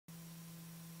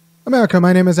America,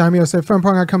 my name is Ami Yosef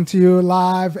Frimpong. I come to you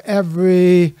live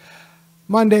every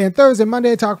Monday and Thursday.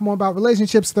 Monday, I talk more about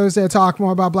relationships. Thursday, I talk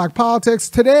more about black politics.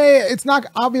 Today, it's not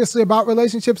obviously about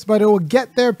relationships, but it will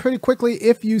get there pretty quickly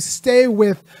if you stay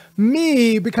with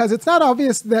me, because it's not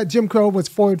obvious that Jim Crow was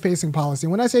forward-facing policy.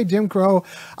 When I say Jim Crow,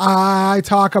 I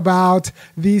talk about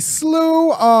the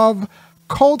slew of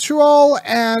cultural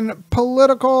and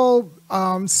political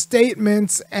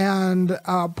statements and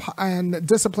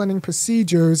disciplining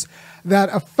procedures that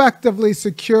effectively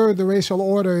secure the racial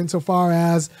order insofar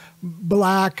as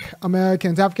Black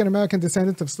Americans, African American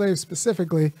descendants of slaves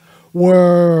specifically,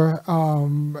 were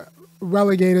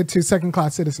relegated to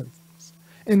second-class citizens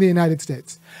in the United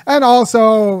States, and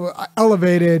also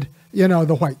elevated,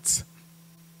 the whites.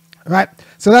 Right.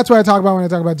 So that's what I talk about when I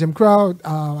talk about Jim Crow.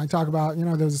 I talk about,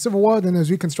 there's a Civil War, then there's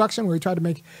Reconstruction, where we tried to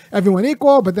make everyone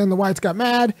equal, but then the whites got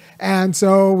mad. And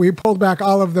so we pulled back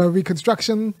all of the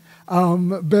Reconstruction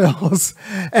bills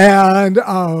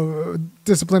and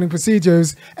disciplining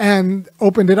procedures and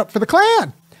opened it up for the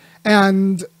Klan.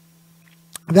 And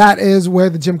that is where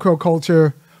the Jim Crow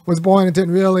culture was born. It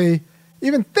didn't really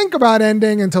even think about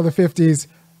ending until the 50s.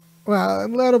 Well, a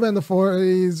little bit in the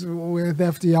 40s with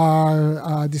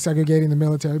FDR desegregating the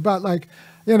military, but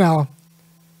it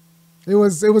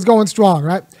was going strong,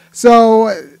 right?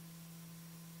 So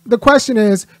the question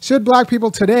is, should black people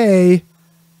today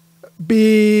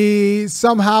be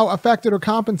somehow affected or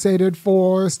compensated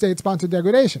for state-sponsored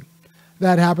degradation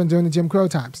that happened during the Jim Crow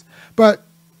times?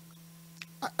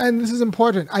 And this is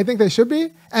important, I think they should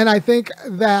be. And I think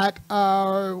that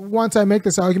once I make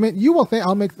this argument, you will think,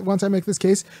 once I make this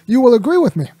case, you will agree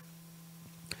with me.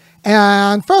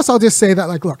 And first, I'll just say that,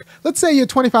 look, let's say you're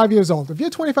 25 years old. If you're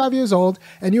 25 years old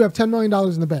and you have $10 million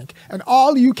in the bank, and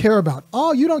you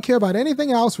don't care about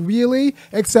anything else really,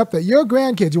 except that your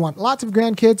grandkids, you want lots of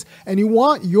grandkids, and you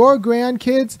want your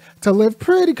grandkids to live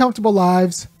pretty comfortable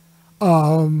lives,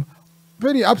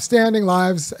 pretty upstanding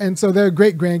lives, and so their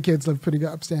great-grandkids live pretty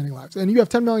upstanding lives. And you have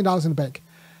 $10 million in the bank.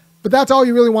 But that's all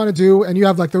you really want to do, and you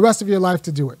have the rest of your life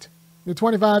to do it. You're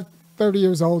 25, 30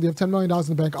 years old, you have $10 million in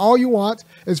the bank. All you want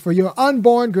is for your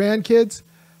unborn grandkids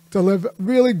to live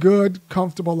really good,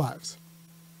 comfortable lives.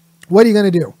 What are you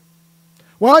going to do?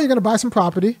 Well, you're going to buy some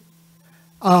property.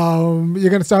 You're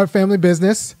going to start a family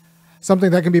business, something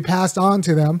that can be passed on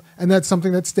to them, and that's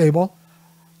something that's stable.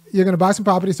 You're going to buy some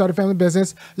property, start a family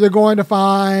business. You're going to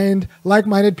find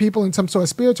like-minded people in some sort of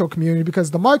spiritual community,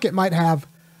 because the market might have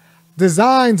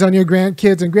designs on your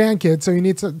grandkids and grandkids. So you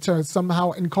need to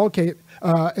somehow inoculate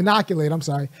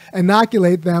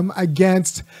them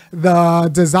against the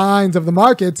designs of the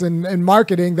markets and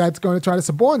marketing that's going to try to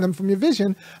suborn them from your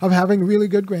vision of having really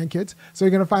good grandkids. So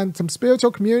you're going to find some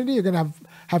spiritual community. You're going to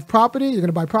have property. You're going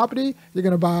to buy property. You're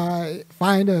going to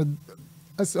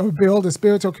build a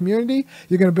spiritual community.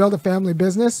 You're going to build a family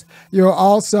business. You're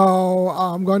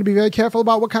also going to be very careful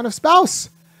about what kind of spouse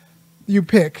you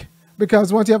pick,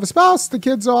 because once you have a spouse, the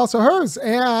kids are also hers.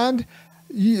 And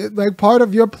part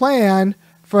of your plan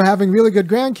for having really good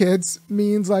grandkids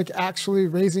means actually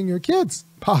raising your kids,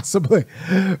 possibly,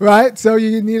 right? So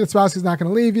you need a spouse who's not going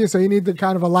to leave you. So you need the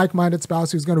kind of a like-minded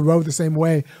spouse who's going to row the same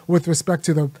way with respect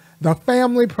to the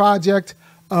family project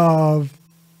of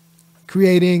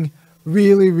creating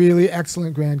really, really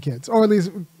excellent grandkids, or at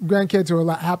least grandkids who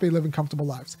are happy, living comfortable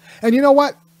lives. And you know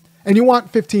what? And you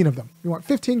want 15 of them. You want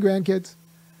 15 grandkids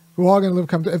who are all going to live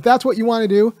comfortable. If that's what you want to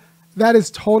do, that is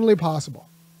totally possible.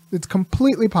 It's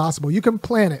completely possible. You can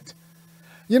plan it.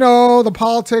 The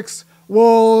politics,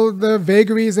 the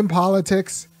vagaries in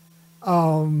politics,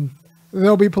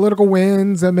 there'll be political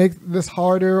wins that make this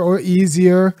harder or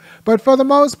easier. But for the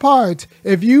most part,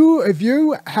 if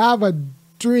you have a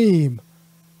dream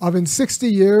of in 60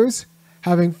 years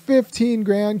having 15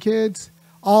 grandkids,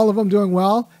 all of them doing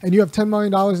well, and you have $10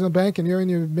 million in the bank and you're in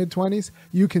your mid-20s,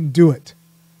 you can do it.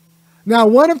 Now,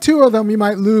 one of two of them you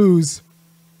might lose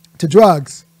to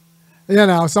drugs.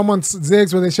 Someone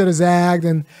zigs where they should have zagged,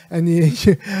 and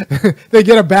they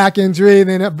get a back injury, and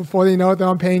then before they know it, they're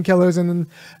on painkillers, and then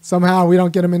somehow we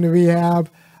don't get them into rehab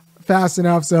fast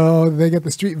enough, so they get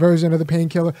the street version of the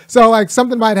painkiller. So,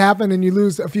 something might happen, and you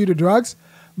lose a few to drugs.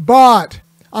 But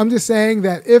I'm just saying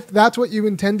that if that's what you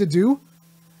intend to do,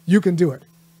 you can do it.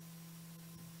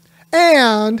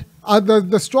 And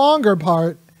the stronger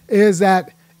part is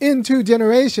that in 2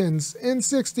 generations, in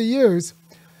 60 years,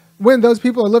 when those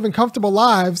people are living comfortable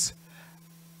lives,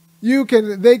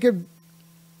 they could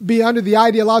be under the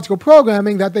ideological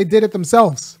programming that they did it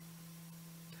themselves.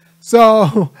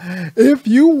 So if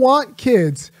you want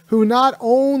kids who not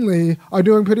only are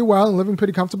doing pretty well and living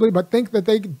pretty comfortably, but think that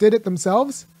they did it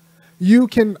themselves, you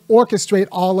can orchestrate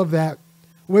all of that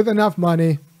with enough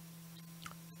money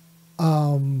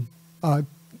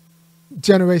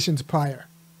generations prior,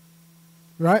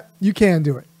 right? You can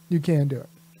do it. You can do it,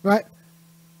 right?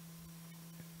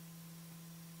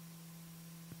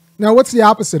 Now, what's the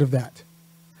opposite of that?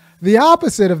 The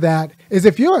opposite of that is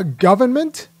if you're a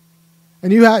government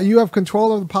and you have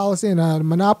control of the policy and a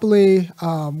monopoly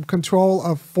control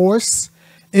of force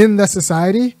in the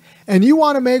society, and you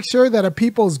want to make sure that a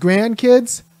people's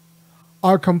grandkids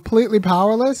are completely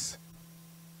powerless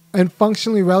and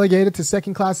functionally relegated to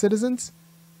second-class citizens,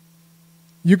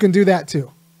 you can do that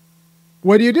too.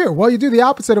 What do? Well, you do the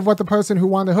opposite of what the person who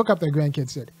wanted to hook up their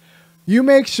grandkids did. You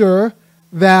make sure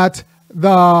that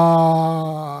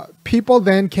the people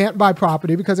then can't buy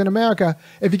property, because in America,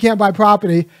 if you can't buy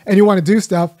property and you want to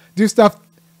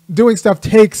doing stuff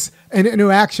takes an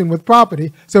interaction with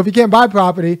property. So if you can't buy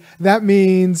property, that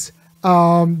means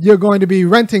you're going to be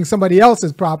renting somebody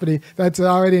else's property that's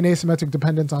already an asymmetric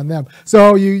dependence on them.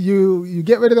 So you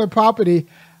get rid of their property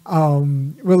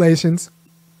relations.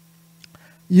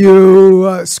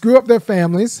 You screw up their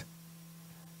families.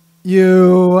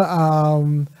 So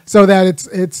that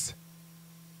it's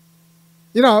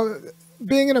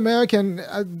being an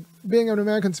American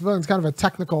civilian is kind of a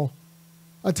technical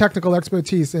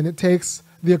expertise, and it takes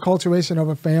the acculturation of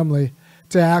a family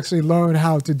to actually learn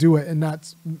how to do it and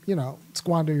not,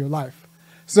 squander your life.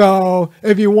 So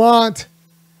if you want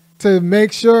to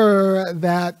make sure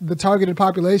that the targeted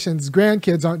population's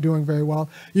grandkids aren't doing very well,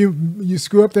 you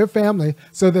screw up their family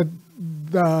so that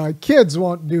the kids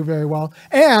won't do very well,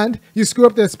 and you screw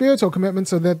up their spiritual commitment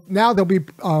so that now they'll be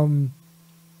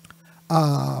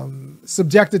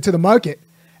subjected to the market.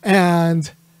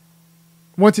 And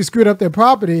once you screwed up their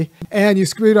property and you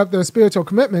screwed up their spiritual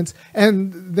commitments,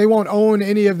 and they won't own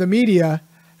any of the media,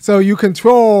 so you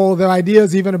control their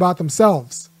ideas even about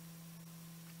themselves,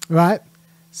 right?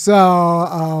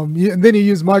 So then you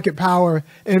use market power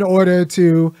in order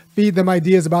to feed them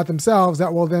ideas about themselves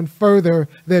that will then further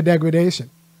their degradation.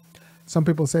 Some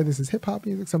people say this is hip hop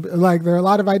music. There are a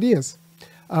lot of ideas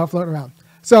floating around.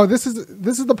 So this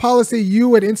is the policy you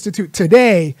would institute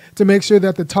today to make sure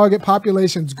that the target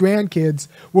population's grandkids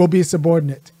will be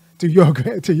subordinate to your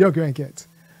grandkids,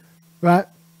 right?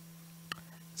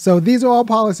 So these are all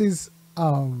policies.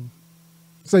 So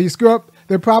you screw up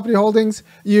their property holdings.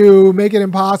 You make it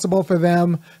impossible for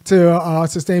them to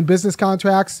sustain business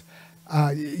contracts.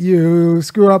 You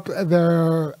screw up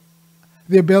the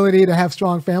ability to have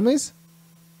strong families,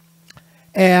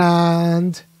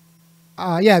 and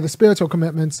the spiritual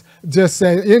commitments just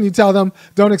say, and you tell them,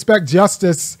 don't expect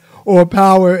justice or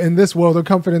power in this world or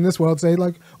comfort in this world. Say,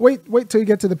 wait till you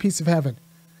get to the peace of heaven.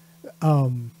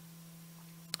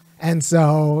 And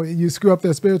so you screw up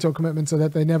their spiritual commitment so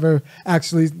that they never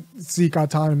actually seek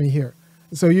autonomy here.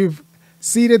 So you've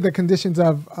ceded the conditions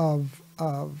of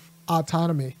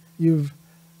autonomy. You've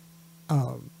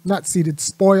not ceded,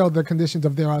 spoiled the conditions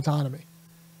of their autonomy.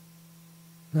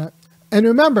 Right? And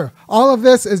remember, all of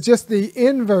this is just the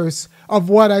inverse of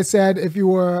what I said if you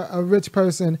were a rich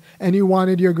person and you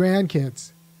wanted your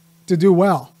grandkids to do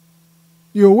well.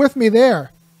 You're with me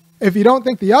there. If you don't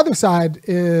think the other side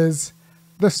is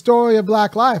the story of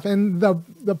Black life and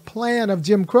the plan of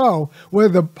Jim Crow, where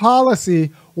the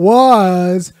policy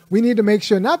was, we need to make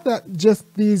sure not that just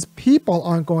these people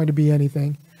aren't going to be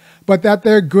anything, but that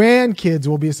their grandkids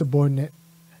will be subordinate.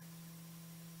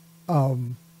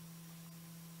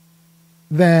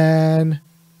 Then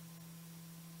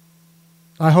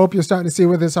I hope you're starting to see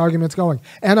where this argument's going.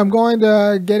 And I'm going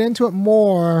to get into it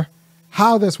more,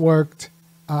 how this worked,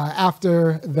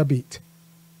 after the beat.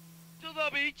 To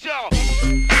the beat, y'all.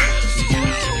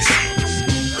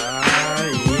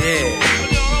 Yeah.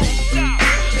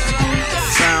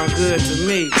 Sound good to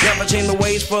me. Never change the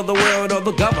ways for the world or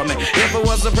the government. If I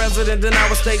was the president, then I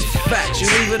would state facts. You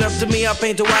leave it up to me, I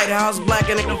paint the White House black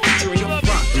and it can feature in your front.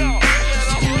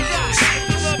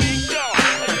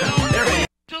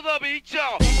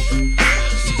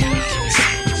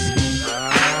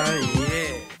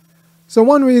 So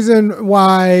one reason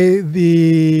why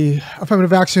the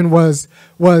affirmative action has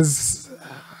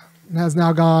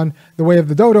now gone the way of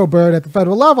the dodo bird at the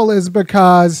federal level is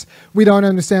because we don't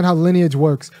understand how lineage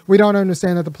works. We don't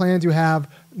understand that the plans you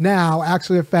have now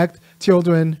actually affect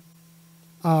children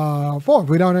forward.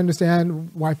 We don't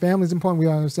understand why family is important. We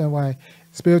don't understand why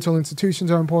spiritual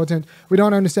institutions are important. We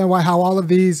don't understand how all of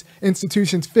these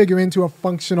institutions figure into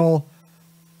functional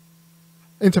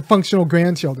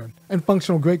grandchildren and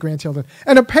functional great-grandchildren.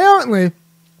 And apparently,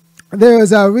 there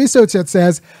is research that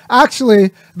says,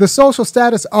 actually, the social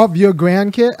status of your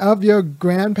grandparents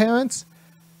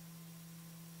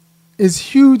is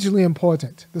hugely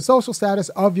important. The social status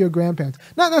of your grandparents.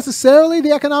 Not necessarily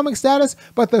the economic status,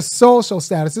 but the social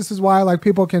status. This is why like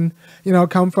people can,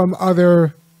 come from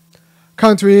other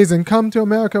countries and come to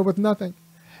America with nothing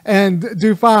and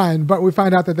do fine. But we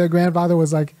find out that their grandfather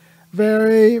was like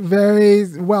very,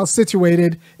 very well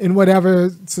situated in whatever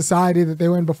society that they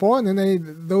were in before. And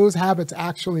then those habits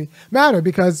actually matter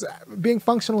because being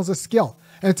functional is a skill.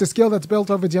 And it's a skill that's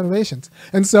built over generations.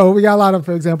 And so we got a lot of,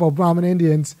 for example, Brahmin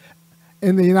Indians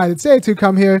in the United States who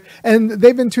come here, and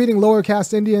they've been treating lower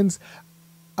caste Indians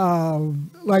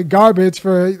like garbage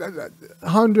for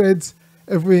hundreds,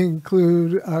 if we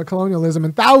include colonialism,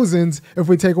 and thousands if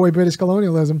we take away British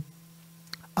colonialism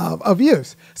of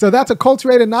years. So that's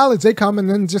acculturated knowledge. They come and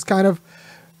then just kind of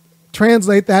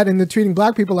translate that into treating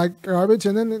black people like garbage,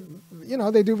 and then,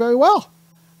 they do very well.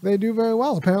 They do very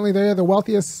well. Apparently they're the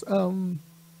wealthiest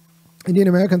Indian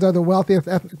Americans are the wealthiest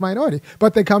ethnic minority,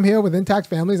 but they come here with intact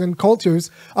families and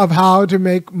cultures of how to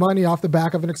make money off the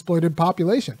back of an exploited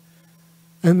population.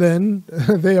 And then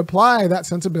they apply that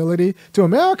sensibility to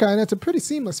America, and it's a pretty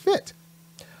seamless fit.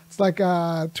 It's like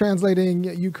translating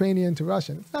Ukrainian to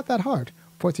Russian. It's not that hard.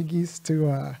 Portuguese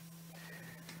to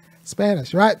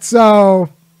Spanish, right? So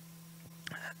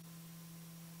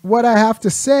what I have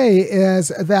to say is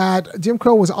that Jim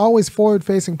Crow was always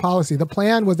forward-facing policy. The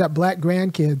plan was that black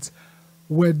grandkids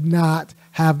would not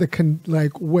have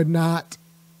would not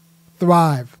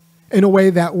thrive in a way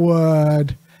that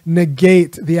would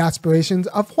negate the aspirations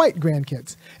of white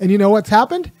grandkids. And you know what's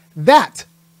happened? That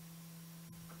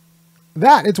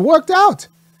it's worked out.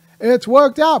 It's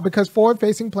worked out because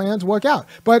forward-facing plans work out.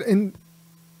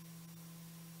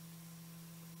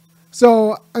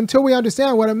 So until we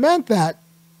understand what it meant that,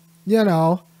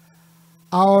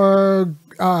 our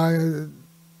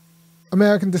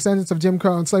American descendants of Jim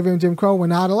Crow and slavery and Jim Crow were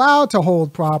not allowed to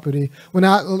hold property, were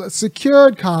not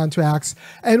secured contracts,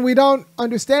 and we don't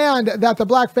understand that the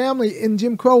black family in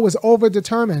Jim Crow was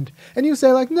overdetermined. And you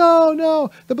say like, no,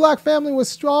 the black family was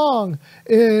strong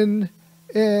in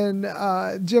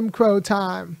Jim Crow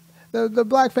time. The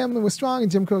black family was strong in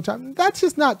Jim Crow time. That's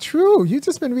just not true. You've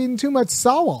just been reading too much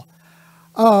Sowell.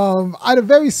 At a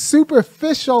very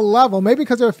superficial level, maybe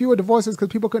because there were fewer divorces because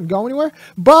people couldn't go anywhere.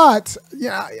 But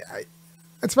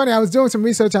it's funny. I was doing some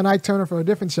research on Ike Turner for a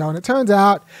different show, and it turns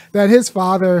out that his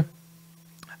father,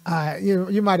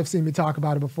 you might have seen me talk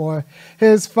about it before.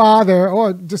 His father,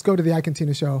 or just go to the Ike and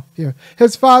Tina show here.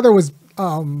 His father was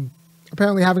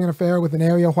apparently having an affair with an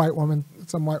area white woman.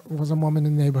 Some woman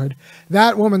in the neighborhood.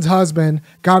 That woman's husband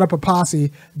got up a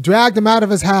posse, dragged him out of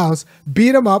his house,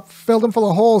 beat him up, filled him full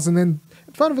of holes, and then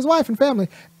in front of his wife and family,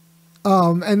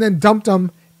 and then dumped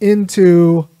him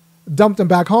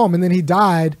back home. And then he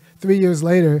died 3 years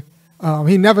later.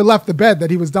 He never left the bed that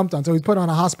he was dumped on, so he was put on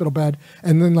a hospital bed,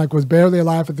 and then was barely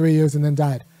alive for 3 years, and then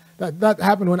died. That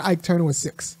happened when Ike Turner was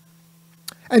 6.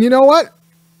 And you know what?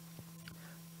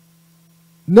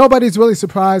 Nobody's really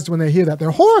surprised when they hear that.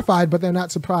 They're horrified, but they're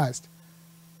not surprised.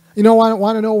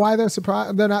 Want to know why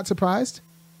they're not surprised?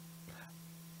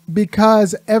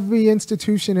 Because every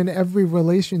institution and every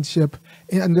relationship,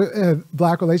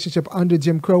 black relationship under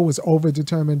Jim Crow was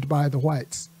overdetermined by the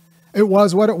whites. It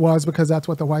was what it was because that's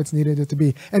what the whites needed it to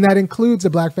be. And that includes the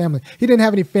black family. He didn't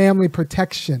have any family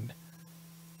protection.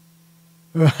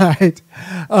 Right?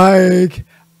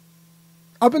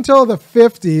 Up until the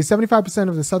 50s, 75%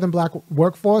 of the Southern black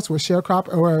workforce were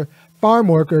or farm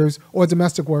workers or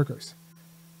domestic workers.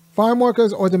 Farm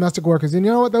workers or domestic workers. And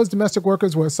you know what? Those domestic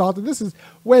workers were assaulted. This is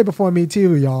way before Me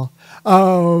Too, y'all.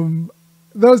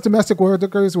 Those domestic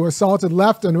workers were assaulted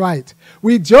left and right.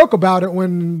 We joke about it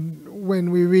when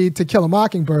we read To Kill a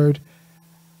Mockingbird,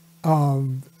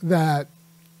 that,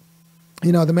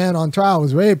 the man on trial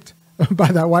was raped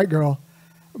by that white girl,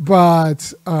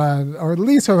 but, or at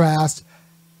least harassed.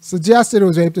 Suggested it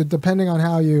was raped, depending on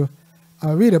how you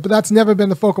read it. But that's never been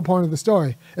the focal point of the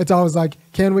story. It's always like,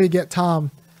 can we get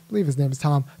Tom, I believe his name is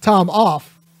Tom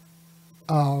off?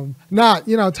 Not,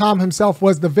 Tom himself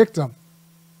was the victim.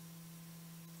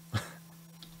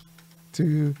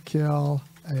 To Kill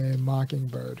a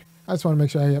Mockingbird. I just want to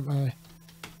make sure I get my...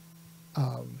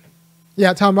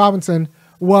 Tom Robinson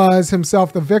was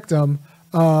himself the victim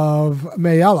of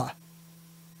Mayella.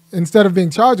 Instead of being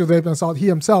charged with rape and assault, he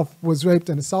himself was raped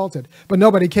and assaulted. But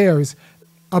nobody cares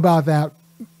about that.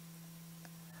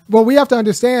 Well, we have to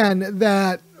understand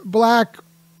that black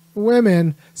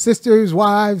women, sisters,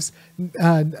 wives,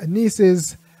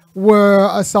 nieces, were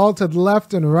assaulted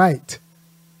left and right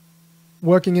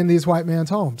working in these white man's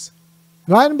homes.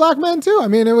 Right? And black men too. I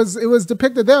mean, it was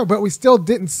depicted there, but we still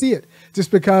didn't see it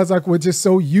just because we're just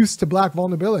so used to black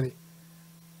vulnerability.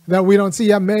 that we don't see.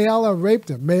 Yeah, Mayella raped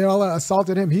him. Mayella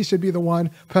assaulted him. He should be the one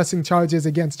pressing charges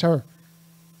against her.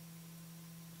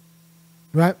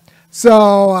 Right?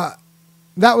 So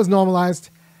that was normalized.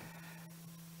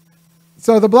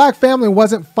 So the black family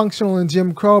wasn't functional in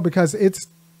Jim Crow because its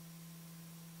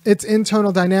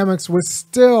internal dynamics was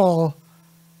still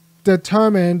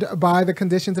determined by the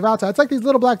conditions of outside. It's like these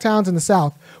little black towns in the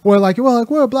South where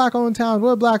we're a black-owned town,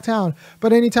 we're a black town.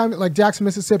 But anytime, like Jackson,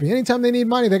 Mississippi, anytime they need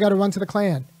money, they got to run to the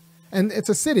Klan. And it's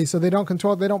a city, so they don't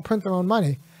print their own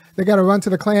money. They got to run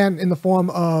to the Klan in the form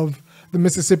of the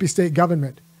Mississippi state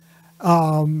government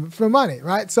for money,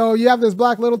 right? So you have this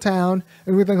black little town,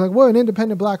 and we think like, we're an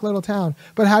independent black little town.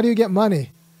 But how do you get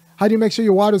money? How do you make sure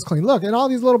your water's clean? Look, in all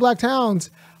these little black towns,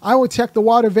 I would check the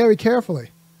water very carefully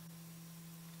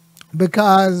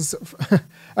because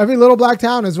every little black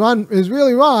town is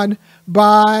really run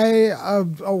by a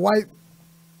white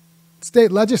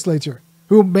state legislature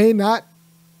who may not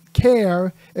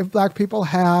care if black people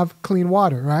have clean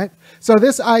water, right? So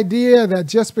this idea that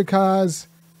just because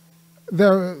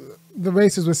the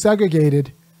races were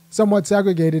somewhat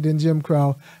segregated in Jim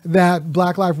Crow, that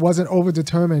black life wasn't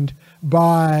overdetermined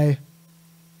by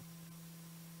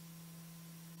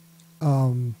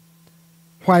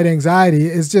white anxiety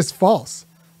is just false.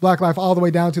 Black life all the way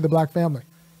down to the black family.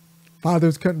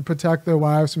 Fathers couldn't protect their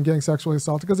wives from getting sexually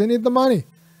assaulted because they needed the money.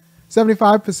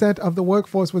 75% of the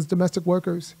workforce was domestic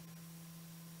workers.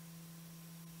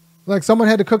 Like someone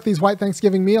had to cook these white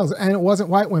Thanksgiving meals, and it wasn't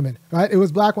white women, right? It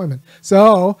was black women.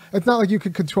 So it's not like you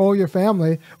could control your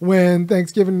family when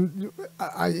Thanksgiving.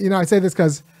 I say this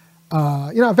because,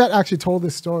 Yvette actually told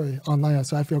this story online,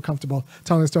 so I feel comfortable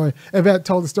telling the story. Yvette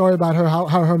told the story about how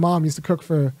her mom used to cook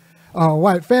for a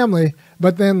white family,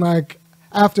 but then like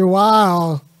after a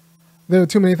while, there were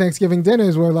too many Thanksgiving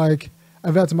dinners where like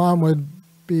Yvette's mom would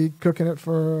be cooking it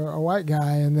for a white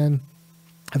guy, and then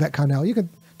Yvette Connell. You can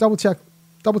double check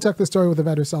the story with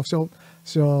Yvette herself.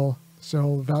 She'll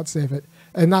vouchsafe it.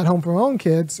 And not home for her own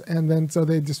kids, and then so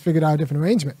they just figured out a different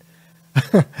arrangement.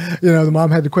 The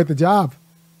mom had to quit the job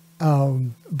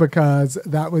because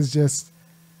that was just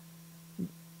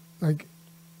like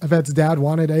Yvette's dad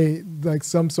wanted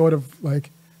some sort of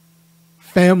like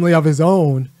family of his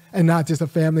own, and not just a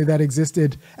family that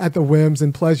existed at the whims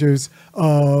and pleasures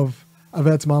of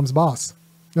Yvette's mom's boss,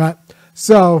 right?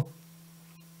 So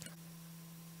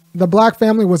the black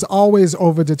family was always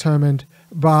overdetermined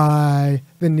by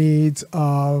the needs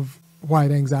of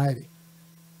white anxiety,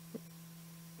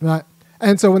 right?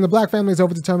 And so when the black family is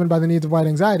overdetermined by the needs of white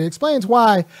anxiety, it explains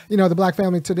why, the black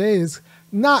family today is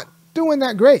not doing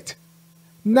that great.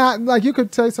 Not like you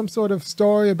could say some sort of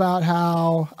story about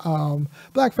how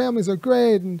black families are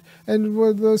great and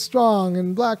they're strong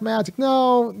and black magic.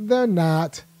 No, they're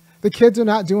not. The kids are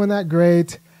not doing that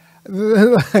great.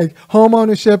 Like home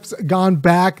ownership's gone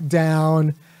back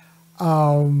down.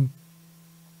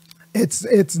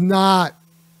 It's not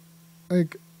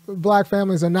like black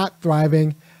families are not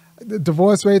thriving. The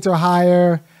divorce rates are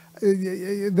higher.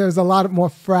 There's a lot more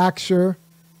fracture.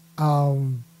 But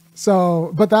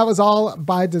that was all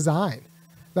by design.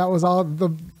 That was all. The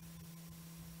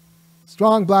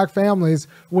strong black families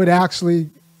would actually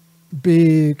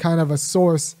be kind of a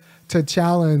source to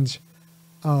challenge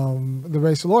the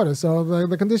racial order. So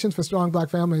the conditions for strong black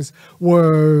families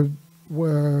were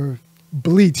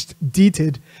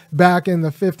deeded back in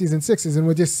the 50s and 60s, and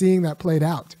we're just seeing that played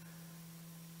out.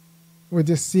 We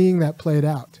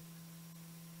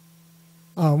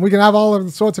can have all of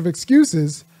the sorts of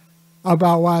excuses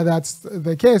about why that's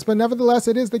the case, but nevertheless,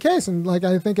 it is the case. And like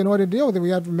I think in order to deal with it,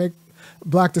 we have to make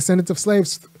black descendants of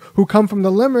slaves who come from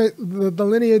the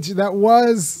lineage that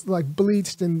was like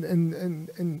bleached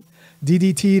and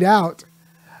DDT'd out,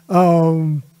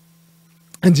 and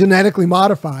genetically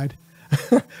modified,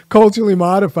 culturally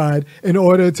modified, in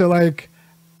order to like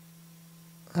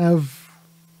have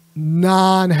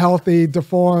non-healthy,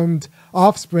 deformed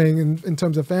offspring in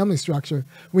terms of family structure.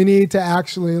 We need to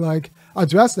actually like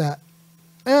address that.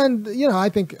 And, I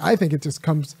think it just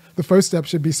comes, the first step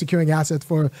should be securing assets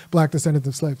for black descendants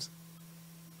of slaves.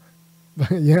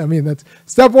 That's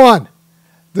step one.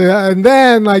 And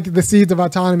then like the seeds of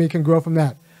autonomy can grow from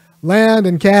that. Land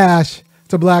and cash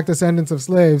to black descendants of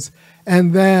slaves.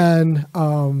 And then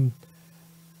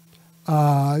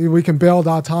we can build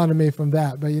autonomy from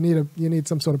that. But you need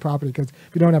some sort of property, because if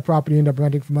you don't have property, you end up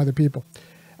renting from other people.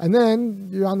 And then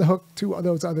you're on the hook to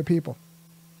those other people.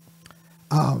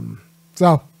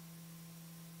 So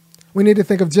we need to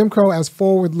think of Jim Crow as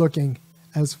forward-looking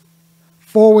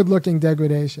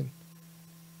degradation.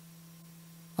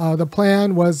 The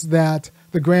plan was that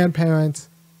the grandkids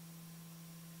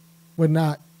would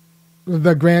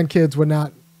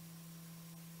not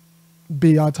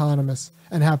be autonomous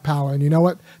and have power. And you know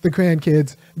what? The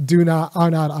grandkids are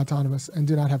not autonomous and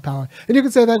do not have power. And you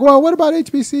can say like, well, what about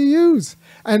HBCUs?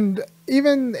 And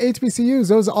even HBCUs,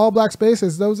 those are all black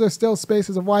spaces. Those are still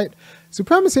spaces of white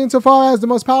supremacy. Insofar as the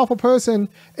most powerful person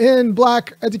in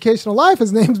black educational life,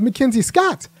 his name's Mackenzie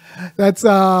Scott. That's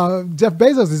Jeff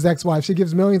Bezos' ex-wife. She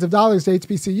gives millions of dollars to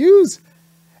HBCUs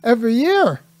every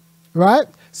year, right?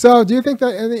 So do you think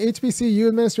that the HBCU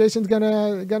administration is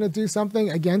gonna do something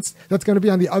that's gonna be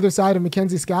on the other side of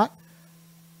Mackenzie Scott?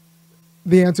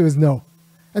 The answer is no.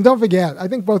 And don't forget, I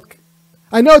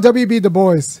know W.B. Du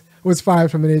Bois was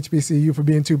fired from an HBCU for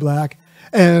being too black,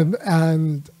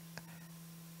 and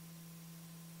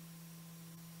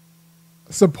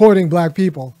supporting black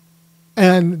people,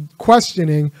 and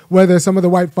questioning whether some of the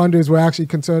white funders were actually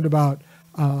concerned about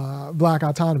black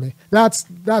autonomy. That's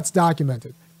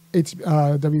documented.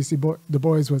 W.C. Du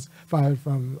Bois was fired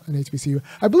from an HBCU.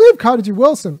 I believe Carter G.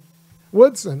 Woodson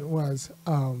was.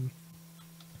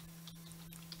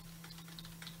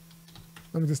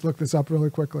 Let me just look this up really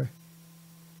quickly.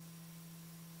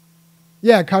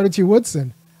 Yeah, Carter G.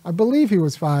 Woodson. I believe he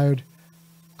was fired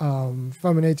from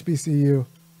an HBCU.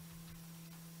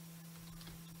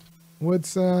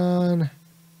 Woodson.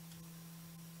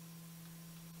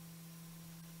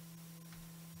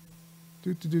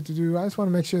 I just want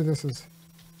to make sure this is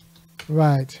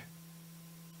right.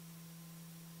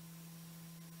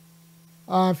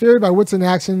 Feared by Woodson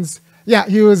actions. Yeah,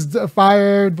 he was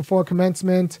fired before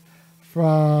commencement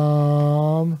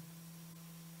from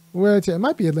which it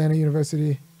might be Atlanta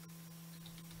University.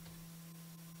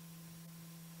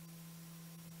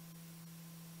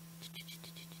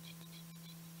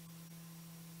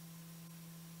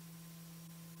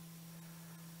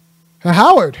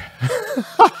 Howard.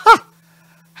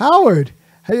 Howard.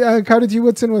 Carter G.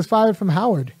 Woodson was fired from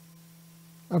Howard.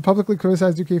 Publicly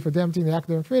criticized Duque for damaging the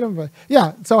academic freedom. But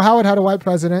yeah, so Howard had a white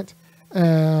president,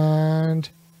 and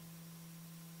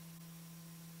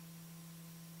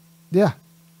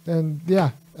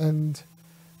and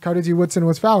Carter G. Woodson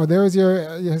was fired. There was your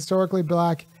historically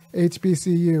black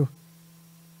HBCU.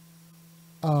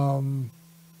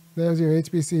 There's your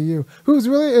HBCU,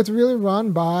 it's really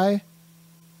run by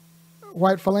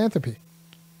white philanthropy.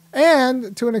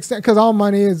 And to an extent, because all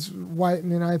money is white in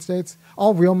the United States,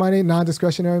 all real money,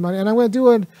 non-discretionary money. And I'm going to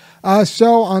do a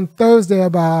show on Thursday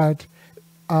about,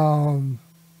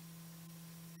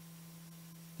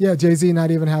 Jay-Z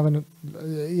not even having,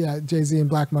 Jay-Z and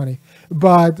black money,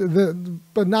 but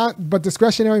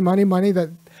discretionary money that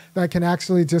can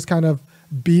actually just kind of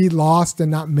be lost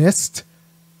and not missed.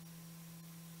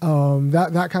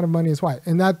 That kind of money is white,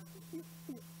 and that.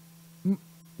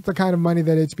 The kind of money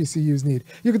that HBCUs need.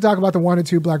 You could talk about the 1 or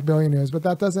 2 black billionaires, but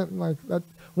that doesn't that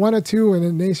 1 or 2 in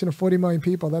a nation of 40 million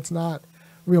people. That's not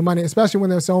real money, especially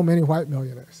when there's so many white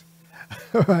millionaires,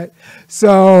 right?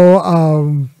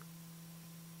 So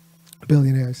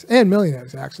billionaires and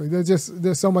millionaires, actually,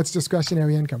 there's so much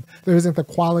discretionary income. There isn't the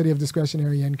quality of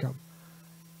discretionary income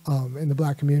in the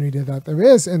black community that there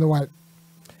is in the white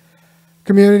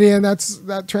community, and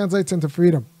that translates into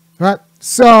freedom, right?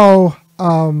 So.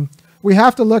 We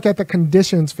have to look at the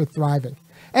conditions for thriving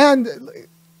and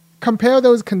compare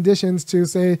those conditions to,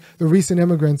 say, the recent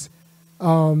immigrants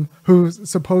who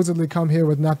supposedly come here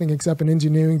with nothing except an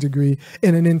engineering degree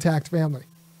in an intact family.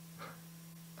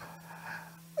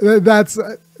 That's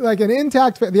like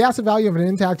the asset value of an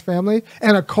intact family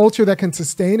and a culture that can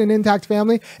sustain an intact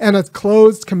family and a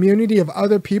closed community of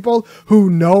other people who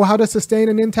know how to sustain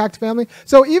an intact family.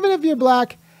 So even if you're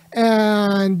black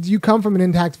and you come from an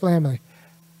intact family,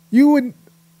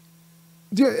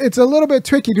 it's a little bit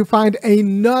tricky to find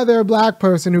another black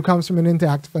person who comes from an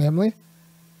intact family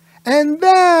and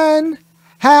then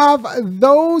have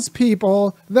those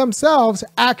people themselves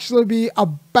actually be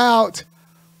about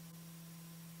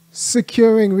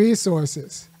securing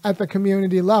resources at the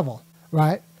community level,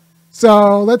 right?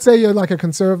 So let's say you're like a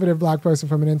conservative black person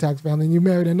from an intact family and you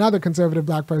married another conservative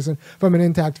black person from an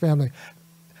intact family.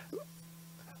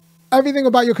 Everything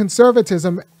about your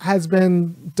conservatism has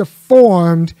been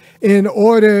deformed in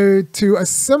order to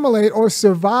assimilate or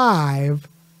survive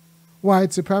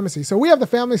white supremacy. So we have the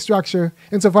family structure,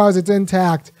 insofar as it's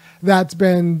intact, that's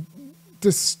been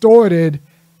distorted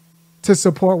to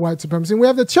support white supremacy. And we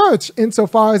have the church,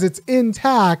 insofar as it's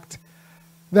intact,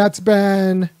 that's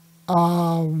been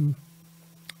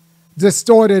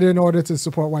distorted in order to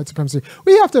support white supremacy.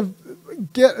 We have to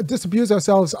disabuse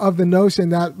ourselves of the notion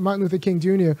that Martin Luther King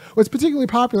Jr. was particularly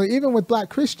popular even with black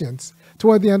Christians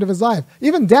toward the end of his life.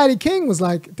 Even Daddy King was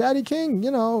like, Daddy King,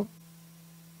 the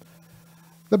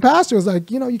pastor was like,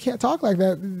 you can't talk like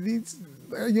that.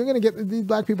 you're going to get these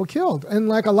black people killed. And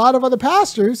like a lot of other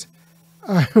pastors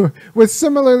were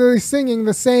similarly singing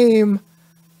the same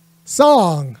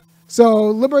song. So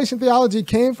liberation theology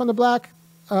came from the black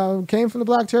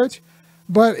church,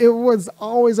 but it was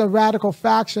always a radical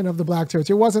faction of the black church.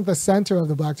 It wasn't the center of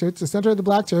the black church. The center of the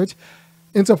black church,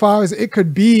 insofar as it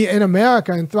could be in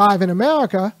America and thrive in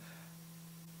America,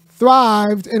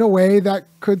 thrived in a way that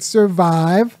could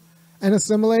survive and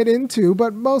assimilate into,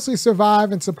 but mostly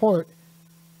survive and support,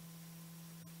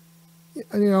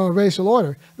 a racial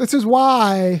order. This is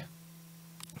why,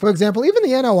 for example, even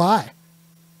the NOI,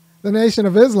 the Nation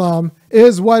of Islam,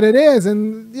 is what it is.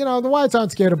 And, the whites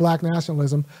aren't scared of black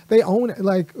nationalism. They own it.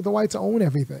 Like, the whites own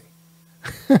everything.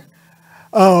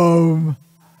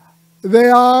 They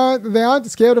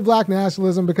aren't scared of black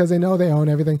nationalism because they know they own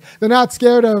everything. They're not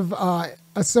scared of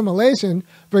assimilation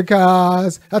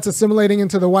because that's assimilating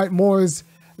into the white mores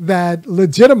that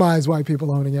legitimize white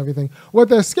people owning everything. What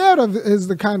they're scared of is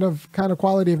the kind of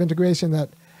quality of integration that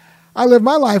I live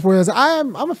my life, whereas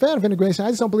I'm a fan of integration. I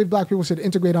just don't believe black people should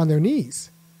integrate on their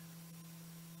knees.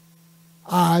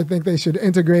 I think they should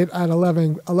integrate at a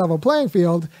level playing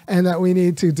field, and that we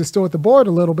need to distort the board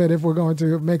a little bit if we're going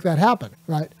to make that happen,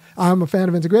 right? I'm a fan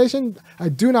of integration. I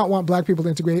do not want black people to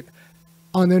integrate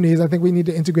on their knees. I think we need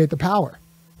to integrate the power.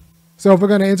 So if we're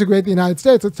going to integrate the United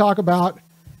States, let's talk about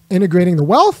integrating the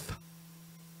wealth,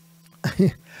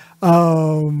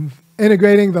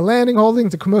 integrating the landing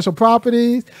holdings, the commercial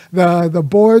properties, the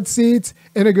board seats,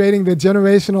 integrating the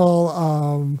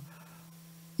generational,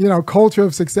 culture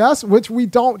of success, which we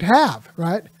don't have,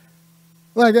 right?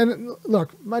 Like, and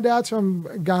look, my dad's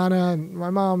from Ghana and my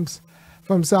mom's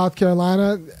from South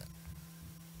Carolina,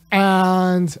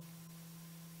 and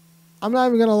I'm not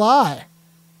even going to lie.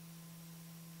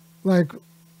 Like,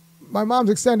 my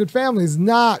mom's extended family is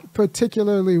not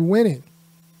particularly winning.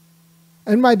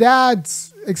 And my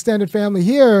dad's extended family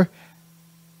here,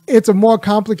 it's a more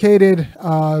complicated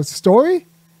story,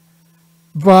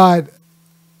 but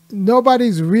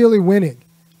nobody's really winning.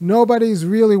 Nobody's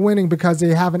really winning because they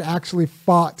haven't actually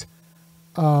fought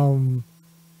white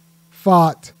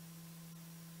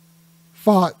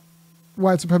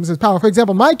supremacist power. For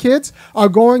example, my kids are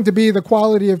going to be the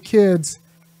quality of kids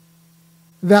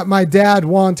that my dad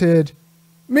wanted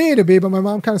me to be, but my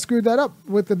mom kind of screwed that up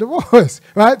with the divorce,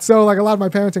 right? So like a lot of my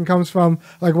parenting comes from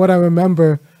like what I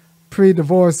remember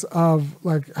pre-divorce of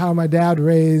like how my dad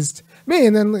raised me.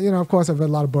 And then, of course I've read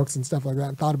a lot of books and stuff like that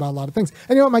and thought about a lot of things.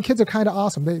 And my kids are kind of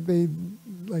awesome. They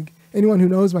like anyone who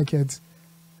knows my kids,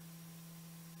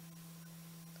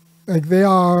 like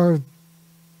they're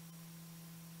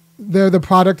the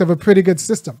product of a pretty good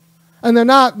system. And they're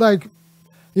not like,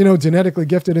 genetically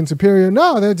gifted and superior.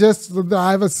 No,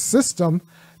 I have a system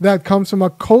that comes from a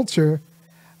culture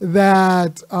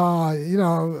that,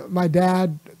 my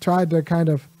dad tried to kind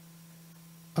of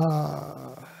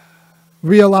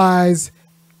realize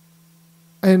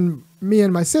in me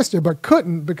and my sister, but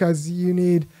couldn't because you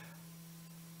need,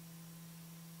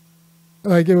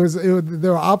 like there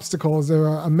were obstacles, there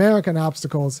were American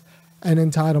obstacles and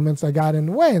entitlements that got in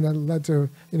the way, and that led to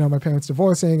my parents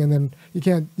divorcing, and then you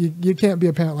can't be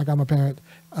a parent like I'm a parent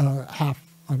half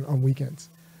on weekends.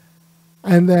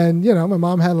 And then my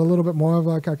mom had a little bit more of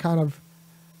like a kind of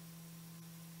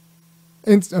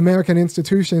American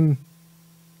institution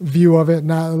view of it,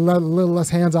 not a little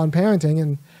less hands-on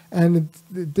parenting, and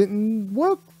it didn't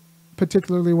work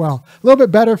particularly well. A little bit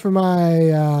better for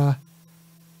my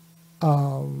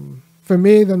for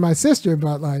me than my sister,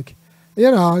 but like.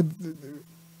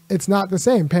 It's not the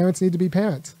same. Parents need to be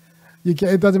parents.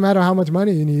 It doesn't matter how much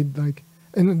money you need. Like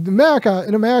in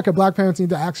America, black parents need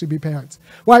to actually be parents.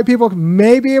 White people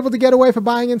may be able to get away from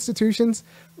buying institutions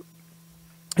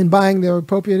and buying their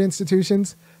appropriate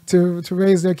institutions to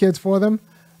raise their kids for them,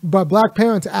 but black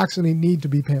parents actually need to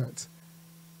be parents.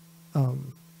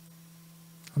 I'm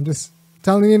just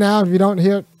telling you now, if you don't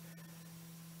hear it,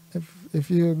 if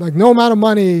you like, no amount of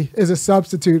money is a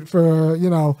substitute for,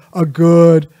 a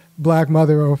good black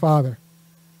mother or father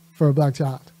for a black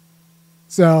child.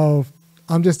 So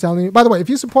I'm just telling you, by the way, if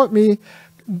you support me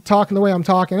talking the way I'm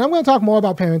talking, I'm going to talk more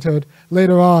about parenthood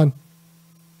later on.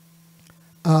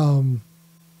 I'm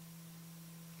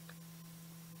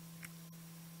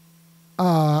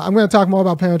going to talk more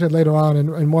about parenthood later on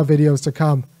and more videos to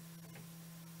come.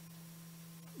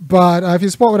 But if you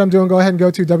support what I'm doing, go ahead and go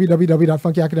to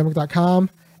www.funkyacademic.com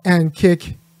and kick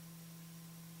in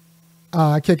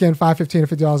 $5.15 or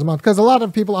 $50 a month, because a lot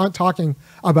of people aren't talking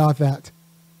about that.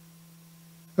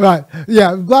 Right?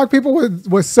 Yeah, black people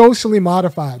were socially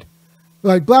modified.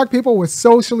 Like black people were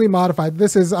socially modified.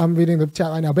 I'm reading the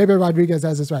chat right now. Baby Rodriguez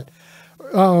has this right.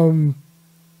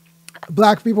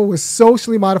 black people were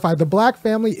socially modified. The black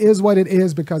family is what it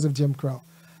is because of Jim Crow,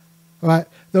 right?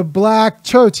 The black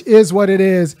church is what it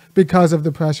is because of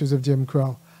the pressures of Jim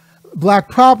Crow. Black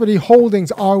property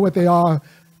holdings are what they are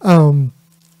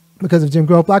because of Jim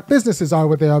Crow. Black businesses are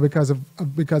what they are because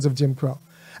of Jim Crow.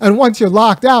 And once you're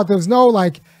locked out, there's no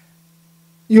like,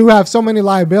 you have so many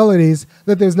liabilities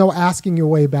that there's no asking your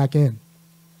way back in,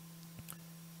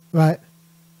 right?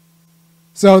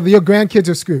 So your grandkids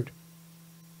are screwed.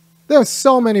 There are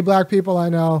so many black people I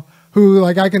know who,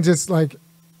 like, I can just, like,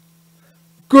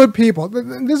 good people.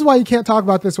 This is why you can't talk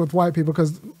about this with white people,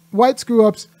 because white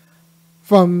screw-ups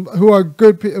who are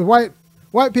good,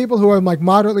 white people who are, like,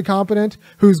 moderately competent,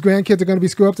 whose grandkids are going to be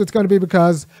screw-ups, it's going to be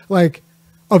because, like,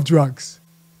 of drugs.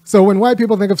 So when white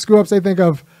people think of screw-ups, they think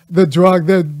of the drug,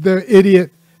 the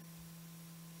idiot.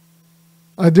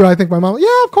 Do I think my mom?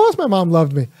 Yeah, of course my mom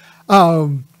loved me.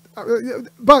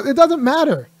 But it doesn't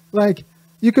matter. Like,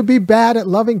 you could be bad at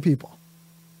loving people.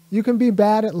 You can be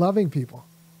bad at loving people.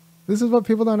 This is what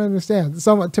people don't understand.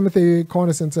 Timothy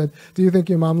Cornison said, do you think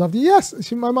your mom loved you?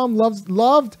 Yes, my mom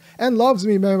loved and loves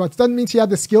me very much. Doesn't mean she had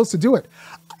the skills to do it.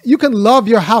 You can love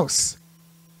your house.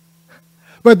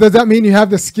 But does that mean you have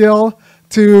the skill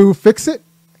to fix it?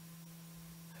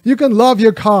 You can love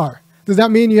your car. Does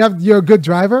that mean you're a good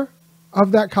driver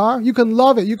of that car? You can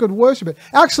love it. You could worship it.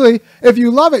 Actually, if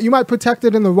you love it, you might protect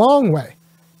it in the wrong way,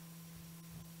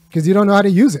 because you don't know how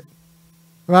to use it,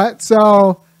 right?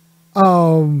 So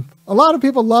a lot of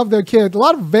people love their kids. A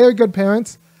lot of very good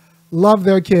parents love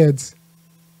their kids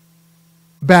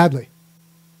badly.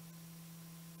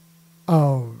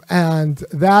 And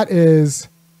that is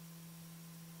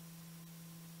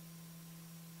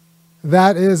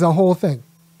a whole thing.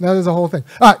 That is a whole thing.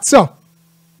 All right, so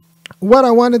what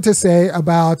I wanted to say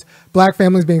about black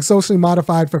families being socially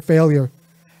modified for failure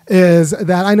is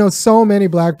that I know so many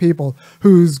black people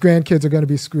whose grandkids are going to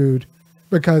be screwed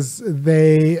because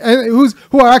who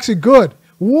are actually good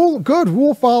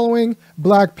rule following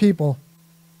black people,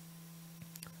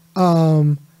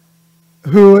 who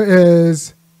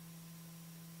is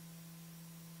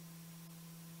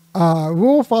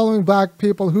rule following black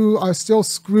people who are still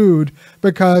screwed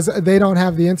because they don't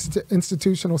have the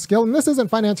institutional skill. And this isn't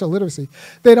financial literacy.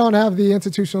 They don't have the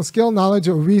institutional skill, knowledge,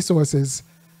 or resources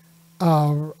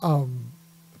to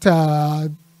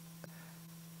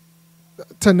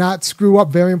not screw up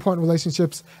very important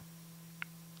relationships,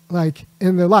 like,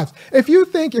 in their lives. If you're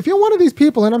one of these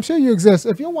people, and I'm sure you exist,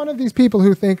 if you're one of these people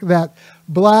who think that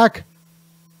black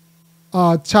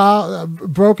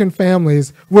broken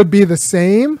families would be the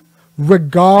same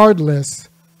regardless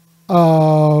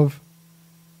of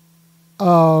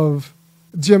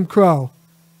Jim Crow,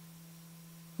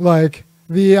 like,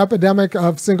 the epidemic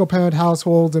of single-parent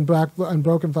households and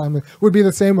broken families would be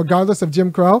the same regardless of Jim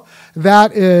Crow,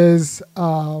 that is,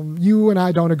 you and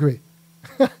I don't agree.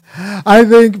 I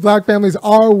think black families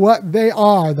are what they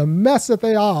are, the mess that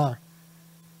they are,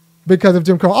 because of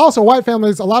Jim Crow. Also, white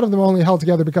families, a lot of them are only held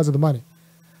together because of the money.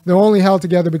 They're only held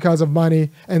together because of money,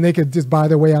 and they could just buy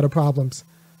their way out of problems.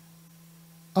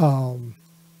 And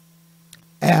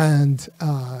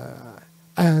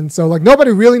so, like,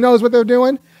 nobody really knows what they're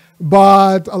doing,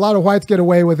 but a lot of whites get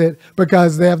away with it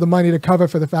because they have the money to cover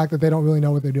for the fact that they don't really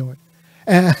know what they're doing.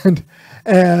 And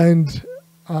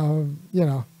you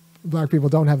know, black people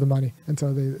don't have the money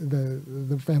until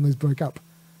the families break up,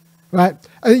 right?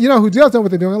 You know, who does know what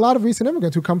they're doing? A lot of recent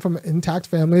immigrants who come from intact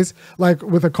families, like,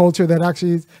 with a culture that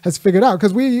actually has figured out,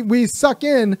 because we suck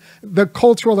in the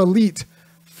cultural elite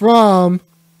from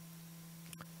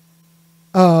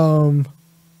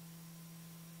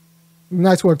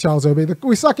nice work, Charles Irby.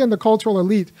 We suck in the cultural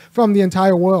elite from the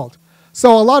entire world.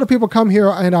 So a lot of people come here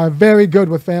and are very good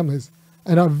with families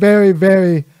and are very,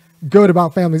 very good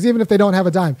about families, even if they don't have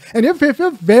a dime. And if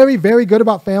you're very, very good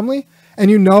about family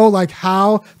and you know, like,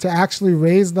 how to actually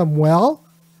raise them well,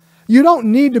 you don't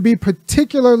need to be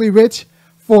particularly rich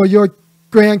for your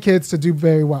grandkids to do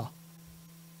very well.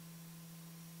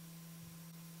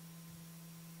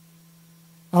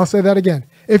 I'll say that again.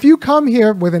 If you come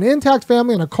here with an intact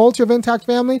family and a culture of intact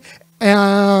family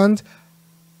and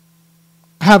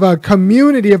have a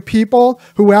community of people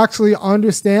who actually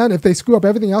understand, if they screw up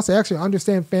everything else, they actually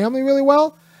understand family really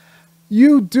well,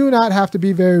 you do not have to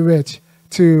be very rich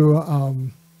to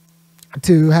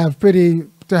have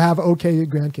okay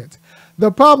grandkids.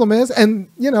 The problem is, and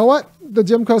you know what? The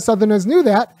Jim Crow Southerners knew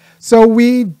that, so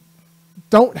we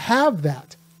don't have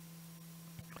that.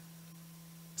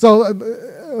 So,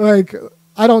 like,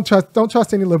 I don't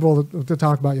trust any liberal to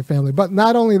talk about your family. But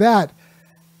not only that,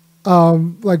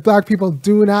 like, black people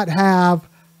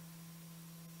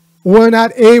were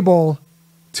not able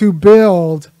to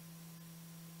build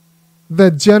the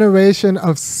generation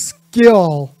of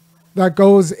skill that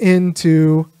goes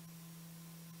into,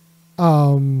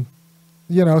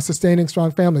 sustaining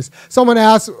strong families. Someone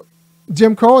asked,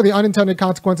 Jim Crow or the unintended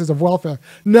consequences of welfare?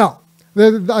 No.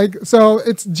 So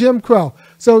it's Jim Crow.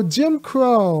 So Jim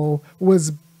Crow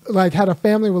was had a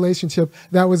family relationship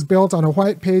that was built on a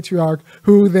white patriarch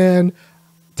who then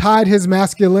tied his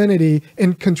masculinity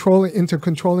into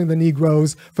controlling the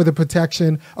Negroes for the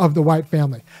protection of the white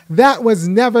family. That was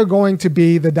never going to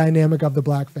be the dynamic of the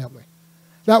black family.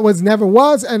 That never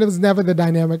was, and it was never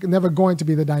going to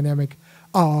be the dynamic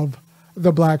of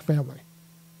the black family.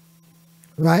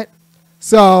 Right?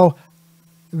 So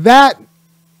that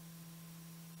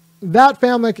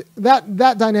family,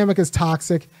 that dynamic is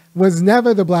toxic, was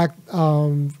never the black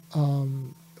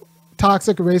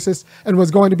toxic and racist, and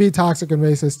was going to be toxic and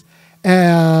racist,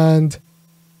 and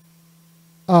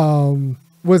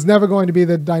was never going to be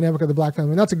the dynamic of the black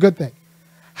family. And that's a good thing.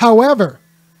 However,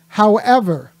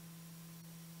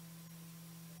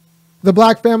 the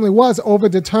black family was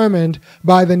overdetermined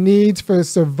by the needs for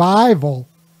survival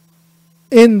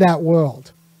in that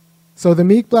world. So the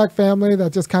meek black family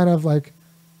that just kind of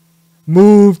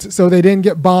moved so they didn't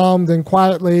get bombed and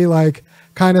quietly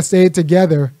kind of stayed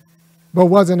together but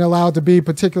wasn't allowed to be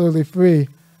particularly free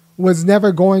was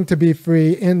never going to be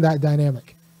free in that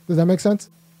dynamic. Does that make sense?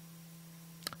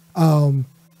 And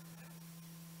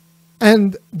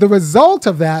the result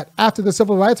of that after the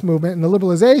civil rights movement and the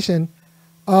liberalization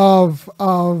of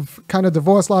kind of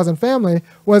divorce laws and family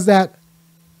was that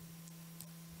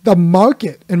the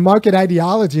market and market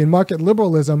ideology and market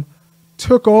liberalism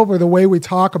took over the way we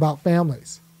talk about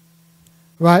families,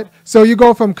 right? So you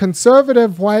go from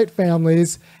conservative white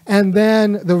families and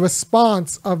then the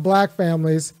response of black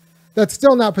families that's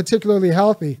still not particularly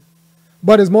healthy,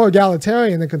 but is more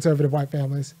egalitarian than conservative white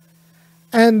families.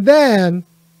 And then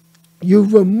you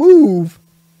remove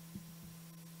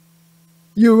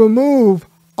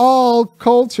all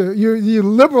culture, you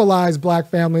liberalize black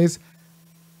families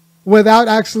without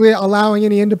actually allowing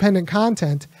any independent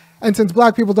content. And since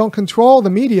black people don't control the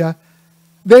media,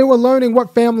 they were learning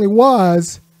what family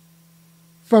was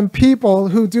from people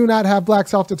who do not have black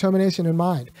self-determination in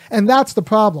mind. And that's the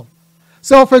problem.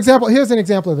 So, for example, here's an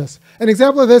example of this. An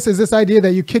example of this is this idea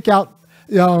that you kick out,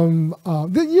 the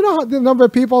number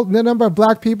of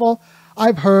black people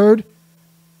I've heard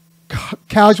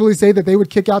casually say that they would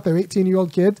kick out their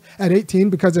 18-year-old kids at 18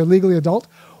 because they're legally adult.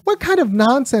 What kind of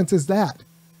nonsense is that?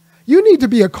 You need to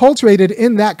be acculturated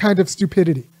in that kind of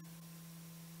stupidity.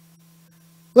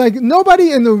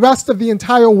 Nobody in the rest of the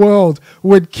entire world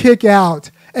would kick out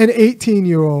an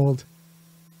 18-year-old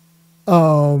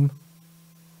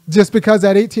just because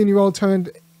that 18-year-old turned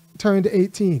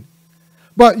 18.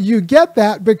 But you get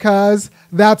that because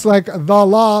that's the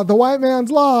law, the white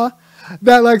man's law,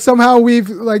 that somehow we've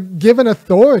given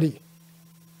authority.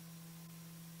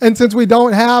 And since we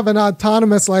don't have an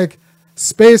autonomous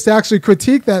space to actually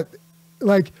critique that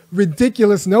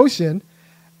ridiculous notion,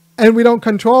 and we don't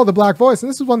control the black voice. And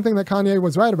this is one thing that Kanye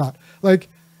was right about.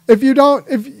 If you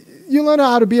learn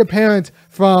how to be a parent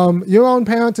from your own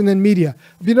parents and then media,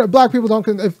 black people don't,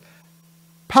 if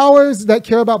powers that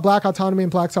care about black autonomy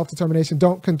and black self-determination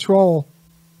don't control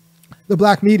the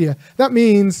black media, that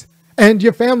means, and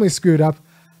your family's screwed up,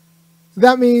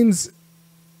 that means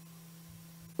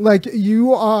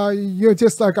you're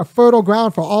just a fertile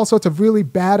ground for all sorts of really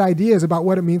bad ideas about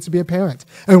what it means to be a parent.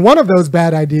 And one of those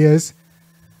bad ideas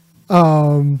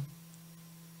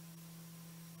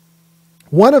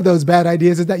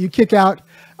is that you kick out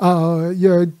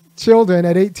your children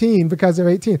at 18 because they're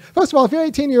 18. First of all, if your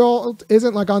 18-year-old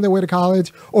isn't on their way to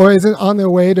college or isn't on their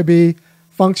way to be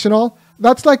functional,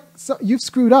 that's you've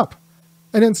screwed up.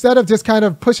 And instead of just kind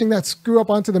of pushing that screw up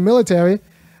onto the military,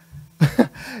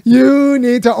 you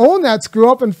need to own that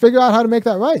screw up and figure out how to make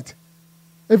that right.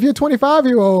 If your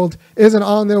 25-year-old isn't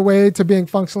on their way to being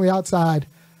functionally outside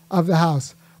of the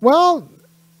house, well,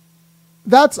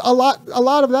 that's a lot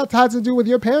of that has to do with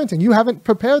your parenting. You haven't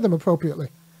prepared them appropriately.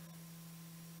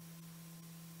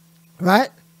 Right?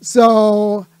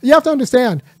 So you have to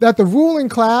understand that the ruling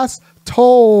class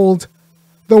told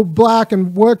the black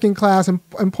and working class and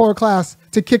poor class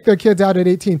to kick their kids out at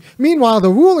 18. Meanwhile,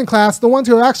 the ruling class, the ones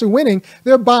who are actually winning,